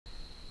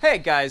Hey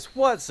guys,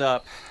 what's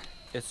up?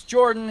 It's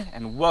Jordan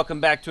and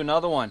welcome back to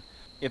another one.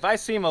 If I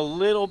seem a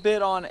little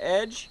bit on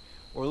edge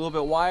or a little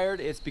bit wired,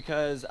 it's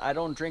because I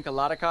don't drink a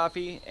lot of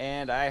coffee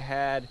and I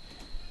had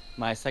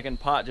my second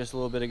pot just a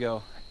little bit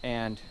ago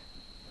and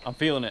I'm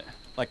feeling it.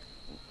 Like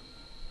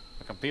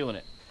I'm feeling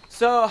it.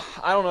 So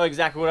I don't know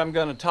exactly what I'm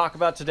gonna talk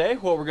about today,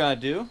 what we're gonna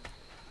do.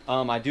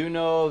 I do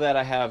know that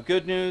I have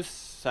good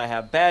news, I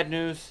have bad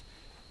news,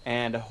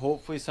 and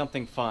hopefully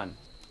something fun.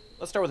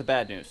 Let's start with the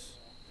bad news.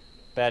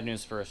 Bad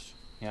news first.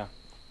 Yeah.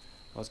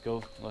 Let's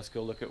go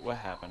look at what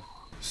happened.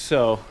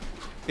 So,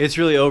 it's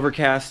really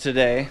overcast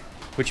today,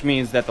 which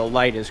means that the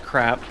light is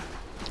crap.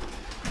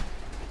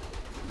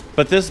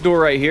 But this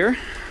door right here,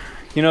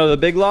 you know the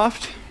big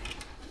loft?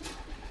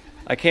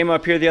 I came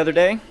up here the other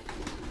day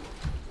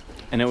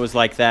and it was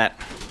like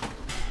that.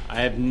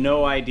 I have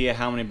no idea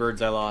how many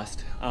birds I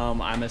lost.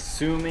 I'm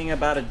assuming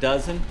about a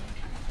dozen.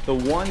 The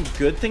one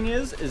good thing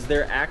is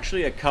there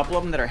actually a couple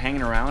of them that are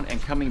hanging around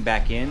and coming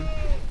back in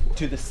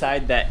to the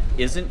side that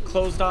isn't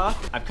closed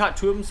off. I've caught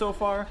 2 of them so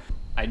far.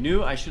 I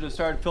knew I should have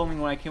started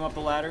filming when I came up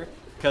the ladder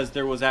because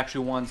there was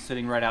actually one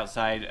sitting right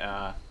outside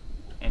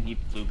and he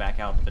flew back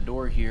out the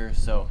door here.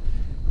 So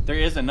there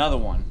is another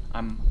one.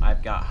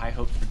 I've got high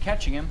hopes for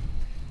catching him,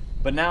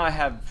 but now I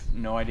have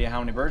no idea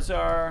how many birds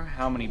there are,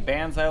 how many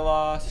bands I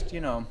lost,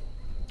 you know,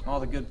 all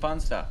the good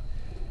fun stuff.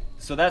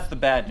 So that's the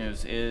bad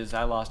news, is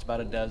I lost about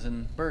a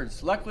dozen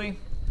birds. Luckily,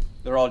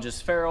 they're all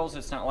just ferals.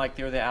 It's not like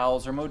they're the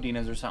owls or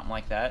modinas or something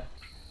like that.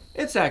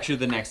 It's actually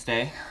the next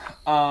day.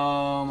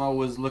 I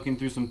was looking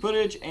through some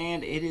footage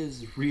and it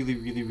is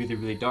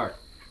really dark.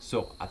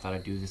 So I thought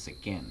I'd do this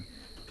again.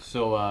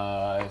 So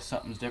if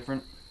something's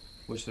different,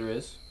 which there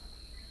is,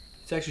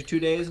 it's actually 2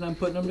 days and I'm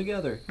putting them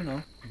together, you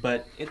know.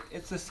 But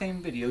it's the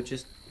same video,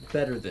 just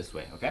better this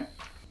way, okay?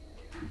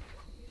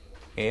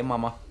 Hey,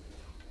 mama.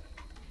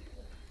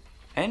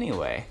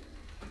 Anyway,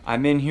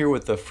 I'm in here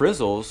with the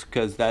frizzles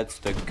because that's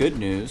the good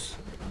news.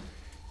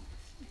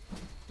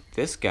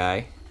 This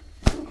guy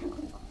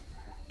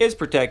is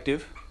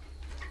protective.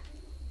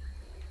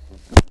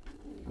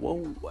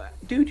 Whoa,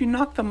 dude, you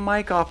knocked the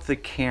mic off the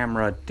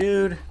camera,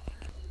 dude.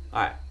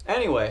 Alright,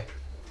 anyway,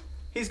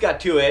 he's got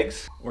 2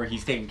 eggs, or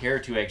he's taking care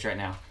of 2 eggs right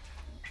now.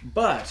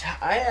 But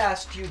I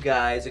asked you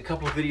guys a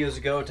couple of videos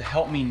ago to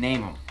help me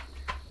name them.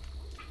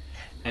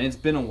 And it's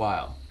been a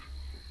while.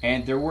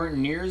 And there weren't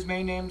near as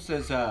many names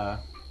as,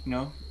 you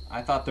know,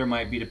 I thought there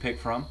might be to pick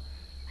from.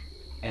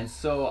 And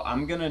so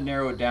I'm gonna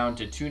narrow it down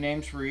to 2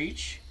 names for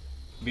each,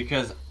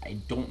 because I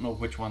don't know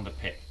which one to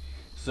pick.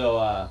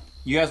 So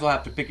you guys will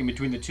have to pick in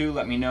between the 2,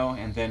 let me know,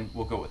 and then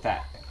we'll go with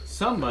that.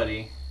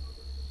 Somebody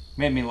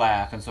made me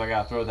laugh, and so I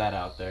gotta throw that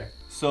out there.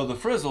 So the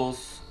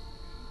frizzles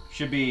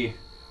should be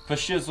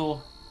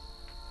Fashizzle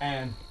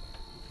and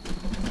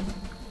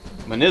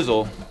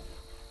Manizzle.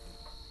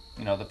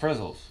 You know, the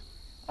frizzles.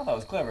 I thought it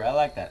was clever, I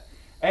like that.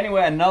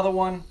 Anyway, another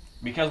one,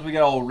 because we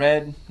got old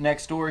Red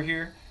next door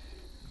here,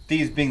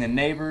 these being the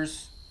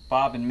neighbors,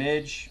 Bob and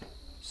Midge.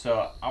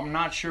 So I'm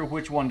not sure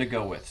which one to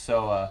go with.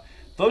 So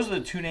those are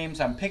the 2 names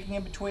I'm picking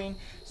in between.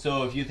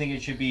 So if you think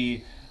it should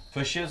be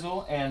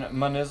Fashizzle and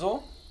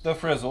Manizzle, the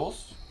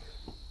frizzles,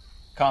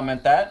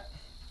 comment that.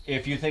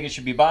 If you think it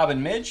should be Bob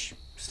and Midge,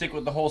 stick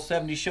with the whole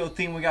 70s show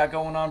theme we got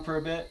going on for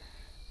a bit,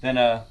 then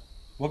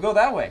we'll go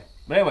that way.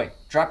 But anyway,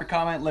 drop your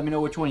comment, let me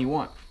know which one you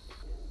want.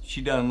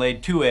 She done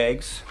laid 2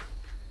 eggs,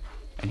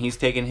 and he's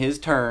taking his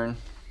turn,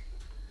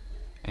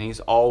 and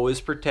he's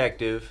always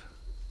protective.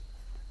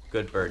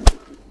 Good bird.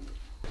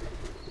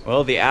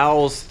 Well, the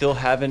owls still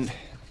haven't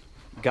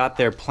got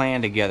their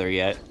plan together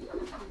yet.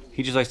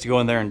 He just likes to go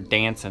in there and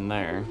dance in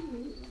there.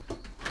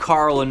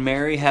 Carl and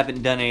Mary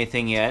haven't done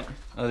anything yet,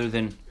 other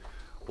than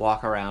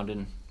walk around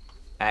and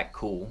act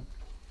cool.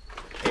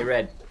 Hey,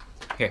 Red.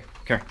 Here,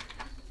 come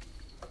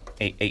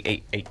here.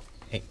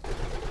 Hey.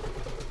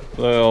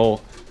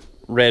 Little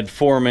Red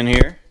Foreman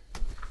here.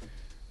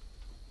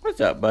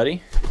 What's up,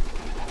 buddy?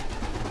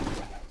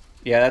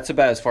 Yeah, that's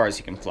about as far as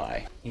he can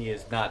fly. He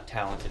is not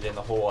talented in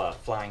the whole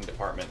flying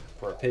department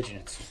for a pigeon.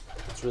 It's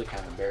really kind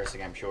of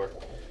embarrassing, I'm sure.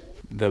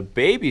 The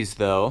babies,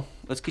 though,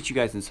 let's get you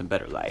guys in some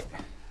better light.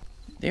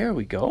 There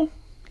we go.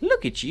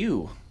 Look at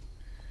you.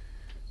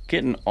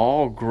 Getting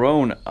all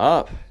grown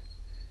up.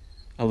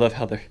 I love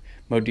how the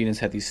Modinas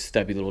have these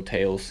stubby little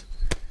tails.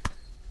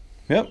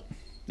 Yep,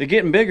 they're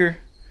getting bigger.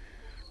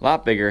 A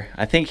lot bigger.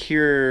 I think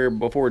here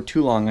before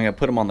too long I'm gonna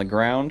put them on the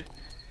ground.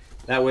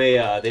 That way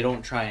they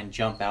don't try and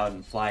jump out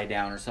and fly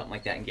down or something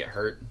like that and get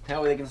hurt.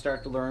 That way they can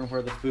start to learn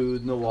where the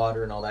food and the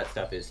water and all that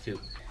stuff is too.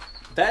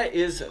 That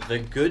is the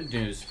good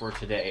news for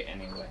today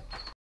anyway.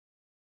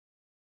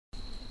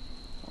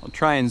 I'll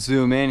try and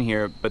zoom in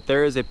here, but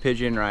there is a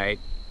pigeon right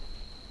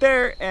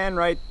there and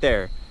right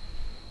there.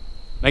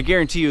 And I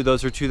guarantee you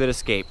those are 2 that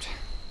escaped.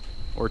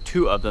 Or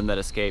 2 of them that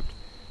escaped.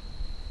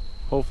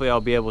 Hopefully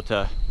I'll be able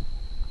to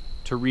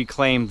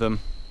reclaim them.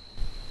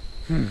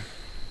 I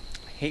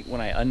hate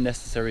when I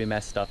unnecessarily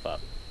mess stuff up.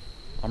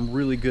 I'm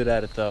really good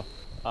at it though.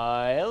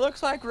 It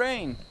looks like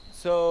rain.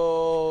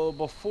 So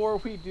before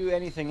we do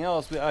anything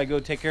else, I go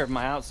take care of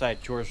my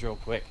outside chores real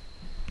quick.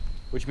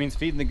 which means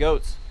feeding the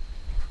goats.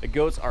 The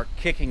goats are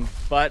kicking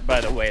butt, by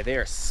the way. They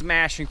are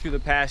smashing through the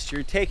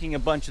pasture, taking a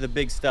bunch of the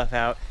big stuff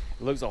out.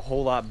 It looks a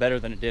whole lot better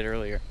than it did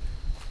earlier.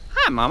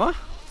 Hi, Mama.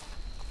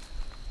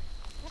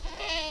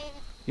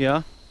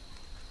 Yeah?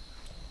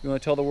 You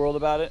want to tell the world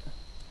about it?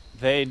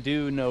 They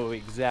do know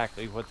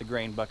exactly what the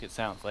grain bucket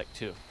sounds like,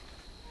 too.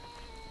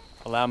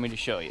 Allow me to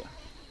show you.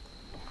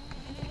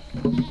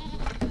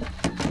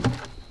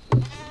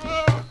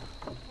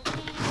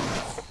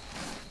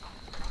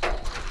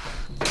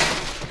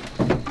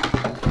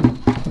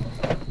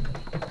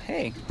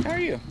 Hey, how are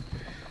you?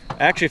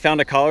 I actually found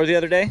a collar the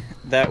other day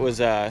that was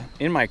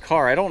in my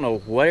car. I don't know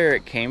where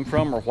it came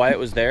from or why it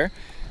was there,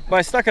 but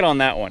I stuck it on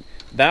that one.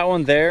 That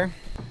one there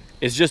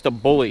is just a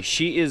bully.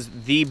 She is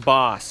the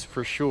boss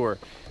for sure,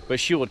 but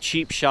she will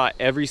cheap shot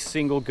every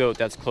single goat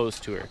that's close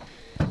to her.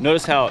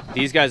 Notice how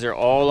these guys are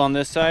all on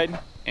this side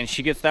and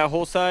she gets that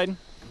whole side?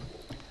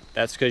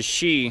 That's because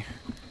she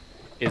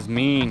is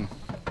mean.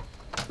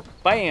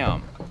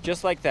 Bam!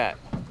 Just like that.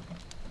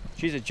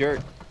 She's a jerk.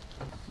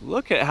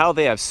 Look at how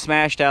they have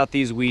smashed out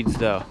these weeds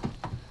though.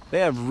 They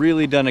have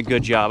really done a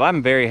good job.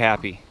 I'm very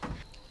happy.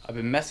 I've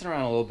been messing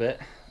around a little bit.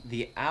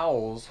 The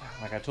owls,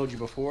 like I told you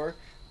before,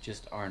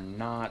 just are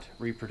not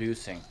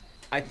reproducing.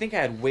 I think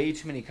I had way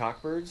too many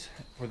cockbirds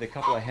for the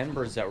couple of hen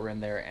birds that were in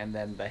there, and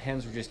then the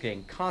hens were just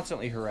getting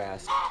constantly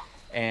harassed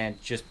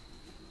and just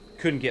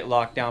couldn't get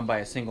locked down by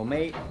a single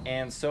mate.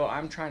 And so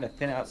I'm trying to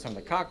thin out some of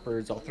the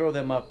cockbirds. I'll throw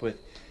them up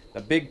with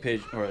the big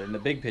pigeon, or in the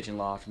big pigeon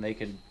loft, and they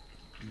could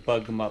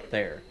bug them up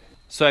there.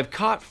 So I've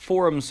caught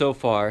 4 of them so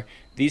far.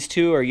 These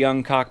 2 are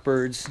young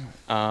cockbirds,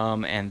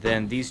 and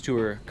then these 2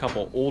 are a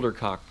couple older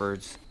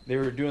cockbirds. They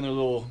were doing their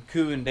little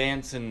coo and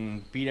dance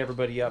and beat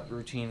everybody up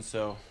routine,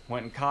 so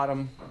went and caught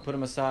them, put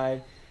them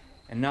aside,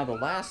 and now the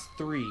last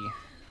 3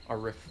 are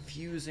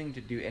refusing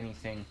to do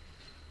anything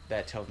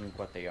that tells me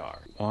what they are.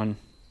 1,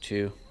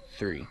 2,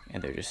 3,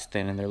 and they're just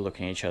standing there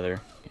looking at each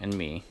other and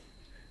me,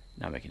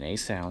 not making any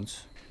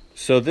sounds.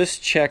 So this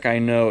check I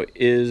know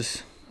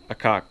is a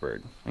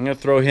cockbird. I'm gonna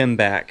throw him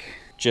back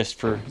just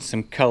for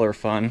some color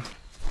fun.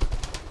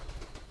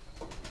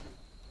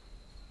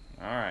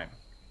 All right.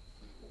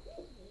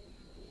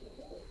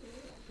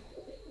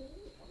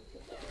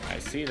 I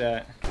see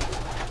that.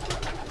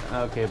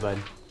 Okay, bud.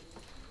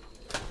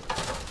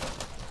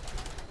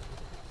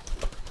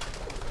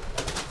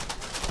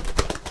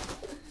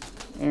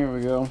 There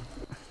we go.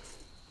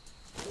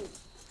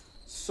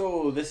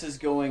 So this is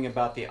going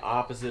about the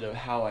opposite of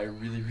how I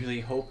really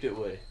hoped it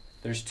would.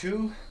 There's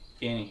 2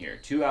 in here,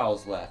 2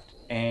 owls left,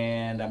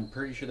 and I'm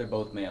pretty sure they're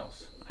both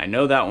males. I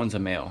know that one's a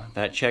male.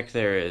 That check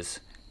there is.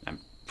 I'm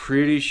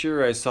pretty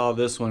sure I saw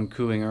this one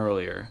cooing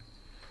earlier.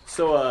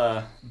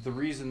 So the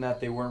reason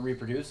that they weren't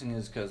reproducing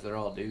is because they're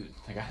all dudes.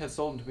 Like, I had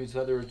sold them to me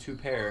so there were 2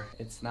 pair.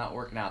 It's not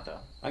working out though.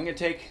 I'm gonna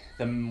take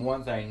the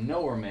ones I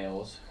know are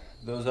males,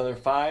 those other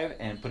 5,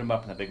 and put them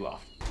up in the big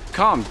loft.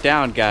 Calm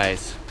down,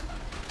 guys.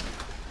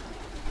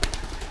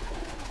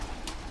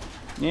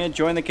 Yeah,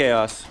 join the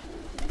chaos.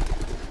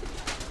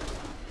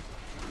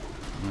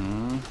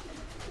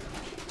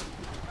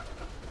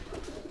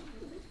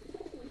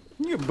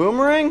 You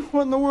boomerang?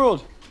 What in the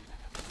world?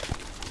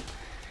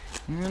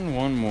 And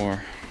one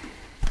more.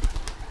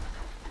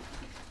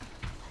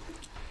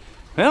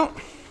 Well,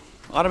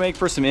 ought to make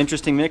for some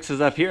interesting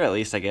mixes up here at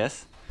least, I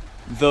guess.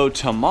 Though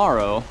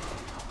tomorrow,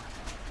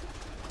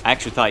 I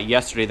actually thought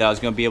yesterday that I was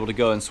going to be able to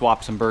go and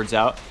swap some birds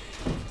out,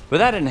 but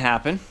that didn't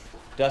happen.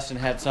 Dustin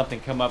had something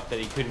come up that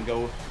he couldn't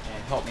go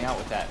and help me out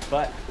with that,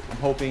 but I'm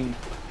hoping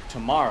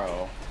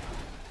tomorrow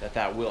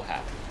that will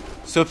happen.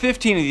 So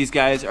 15 of these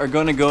guys are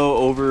going to go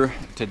over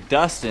to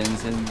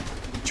Dustin's and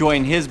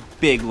join his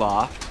big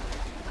loft,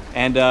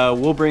 and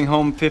we'll bring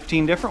home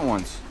 15 different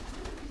ones.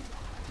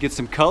 Get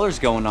some colors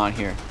going on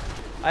here.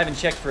 I haven't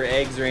checked for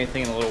eggs or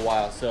anything in a little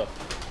while, so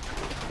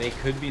they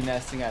could be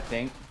nesting, I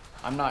think.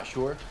 I'm not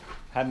sure.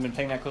 Haven't been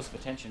paying that close of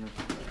attention.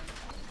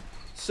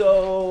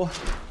 So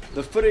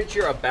the footage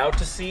you're about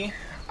to see,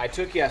 I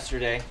took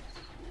yesterday.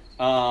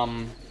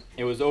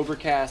 It was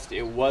overcast.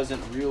 It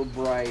wasn't real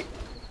bright,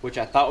 which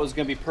I thought was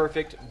gonna be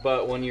perfect,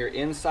 but when you're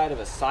inside of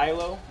a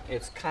silo,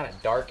 it's kind of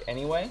dark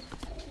anyway.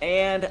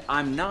 And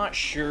I'm not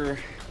sure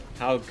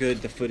how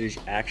good the footage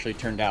actually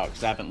turned out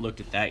because I haven't looked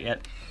at that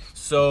yet.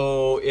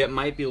 So it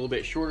might be a little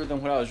bit shorter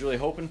than what I was really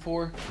hoping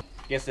for.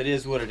 Guess it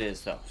is what it is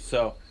though.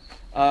 So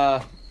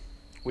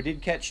we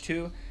did catch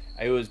 2.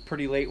 It was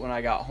pretty late when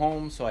I got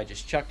home, so I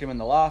just chucked them in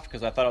the loft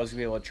because I thought I was gonna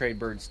be able to trade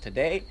birds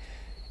today.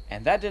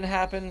 And that didn't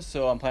happen,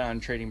 so I'm planning on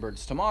trading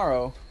birds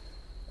tomorrow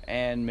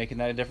and making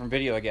that a different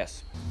video, I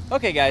guess.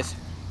 Okay guys,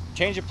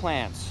 change of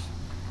plans.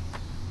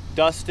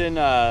 Dustin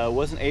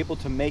wasn't able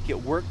to make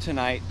it work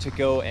tonight to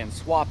go and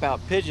swap out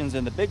pigeons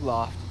in the big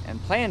loft,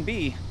 and plan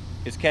B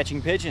is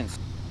catching pigeons.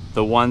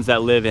 The ones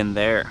that live in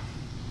there.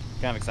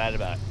 Kind of excited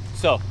about it.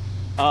 So,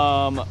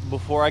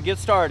 before I get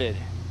started,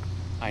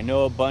 I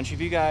know a bunch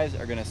of you guys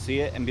are gonna see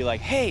it and be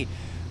like, hey,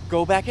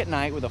 go back at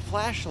night with a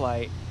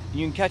flashlight,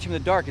 you can catch them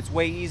in the dark, it's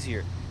way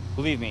easier.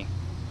 Believe me,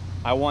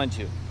 I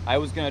wanted to. I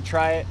was gonna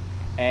try it,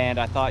 And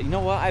I thought, you know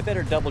what, I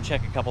better double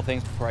check a couple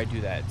things before I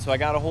do that. So I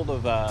got a hold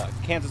of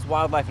Kansas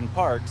Wildlife and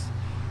Parks,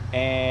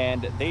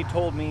 and they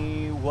told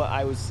me what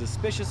I was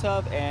suspicious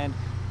of, and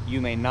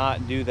you may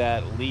not do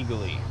that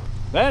legally.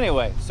 But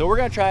anyway, so we're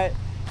gonna try it.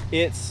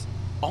 It's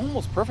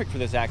almost perfect for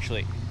this,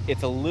 actually.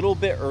 It's a little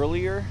bit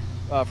earlier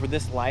for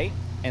this light,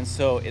 and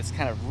so it's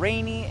kind of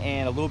rainy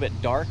and a little bit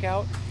dark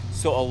out.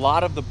 So a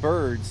lot of the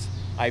birds,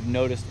 I've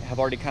noticed, have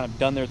already kind of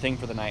done their thing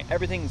for the night.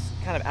 Everything's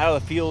kind of out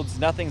of the fields,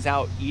 nothing's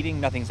out eating,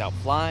 nothing's out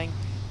flying.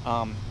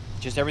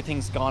 Just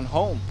everything's gone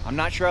home. I'm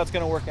not sure how it's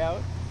gonna work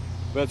out,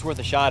 but it's worth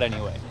a shot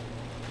anyway.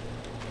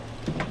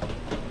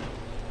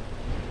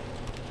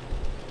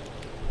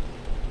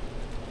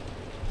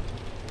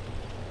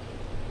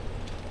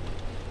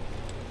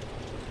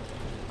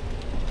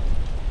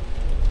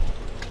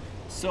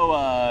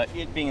 So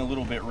it being a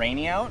little bit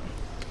rainy out,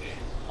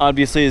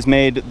 obviously has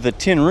made the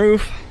tin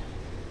roof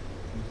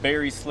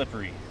very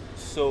slippery.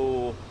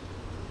 So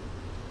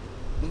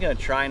I'm gonna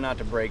try not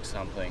to break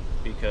something,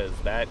 because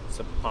that's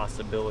a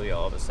possibility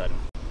all of a sudden.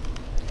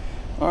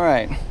 All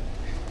right,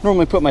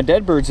 normally put my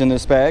dead birds in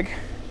this bag,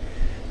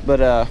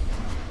 but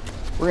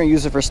we're gonna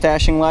use it for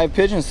stashing live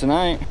pigeons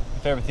tonight.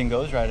 If everything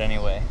goes right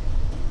anyway.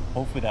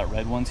 Hopefully that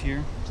red one's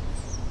here.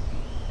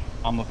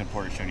 I'm looking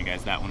forward to showing you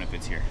guys that one if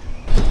it's here.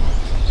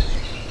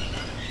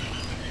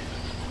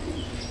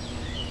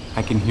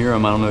 I can hear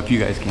them. I don't know if you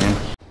guys can.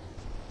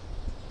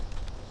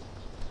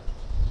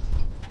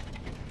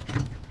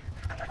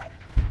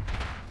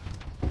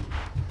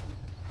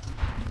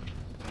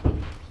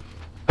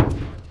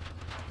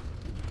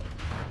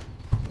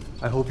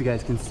 I hope you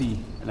guys can see,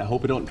 and I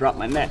hope I don't drop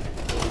my net.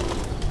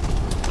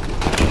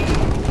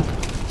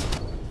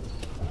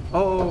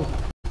 Oh,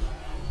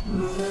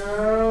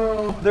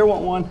 no. There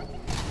went one.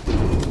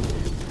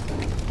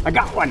 I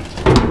got one.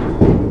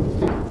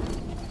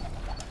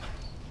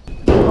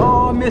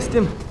 Oh, I missed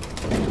him.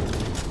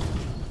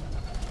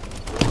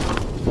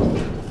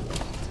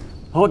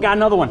 Oh, I got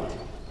another one.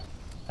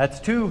 That's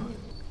two.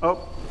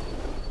 Oh.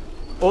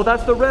 Oh,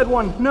 that's the red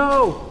one.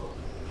 No.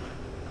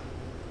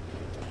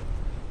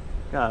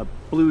 Got a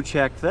blue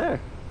check there.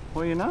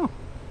 What do you know?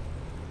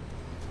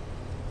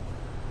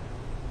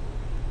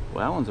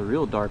 Well, that one's a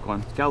real dark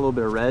one. It's got a little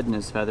bit of red in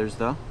his feathers,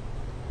 though.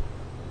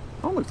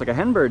 Oh, looks like a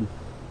hen bird.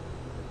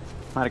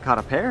 Might have caught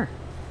a pair.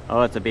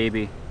 Oh, it's a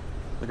baby.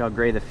 Look how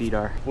gray the feet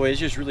are. Boy, it's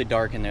just really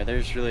dark in there.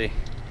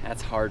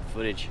 That's hard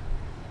footage.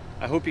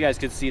 I hope you guys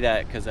could see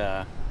that, because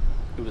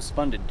it was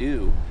fun to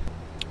do.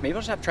 Maybe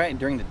I'll just have to try it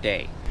during the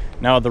day.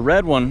 Now the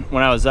red one,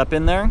 when I was up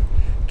in there,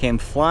 came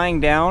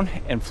flying down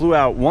and flew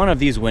out one of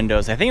these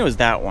windows. I think it was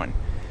that one.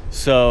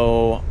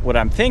 So what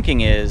I'm thinking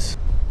is,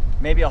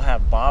 maybe I'll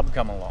have Bob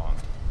come along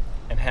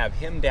and have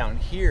him down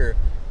here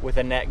with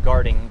a net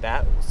guarding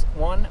that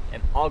one,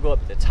 and I'll go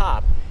up at the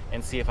top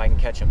and see if I can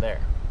catch him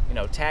there. You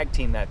know, tag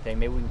team that thing.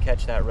 Maybe we can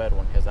catch that red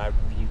one, because I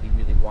really,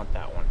 really want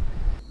that one.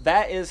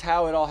 That is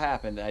how it all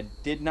happened. I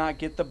did not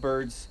get the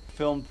birds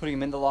filmed putting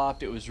them in the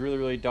loft. It was really,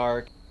 really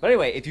dark. But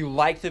anyway, if you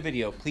liked the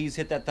video, please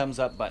hit that thumbs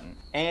up button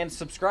and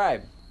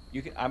subscribe.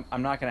 You can,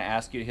 I'm not going to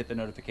ask you to hit the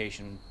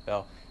notification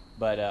bell,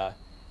 but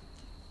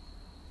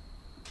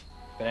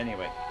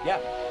anyway, yeah.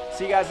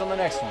 See you guys on the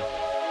next one.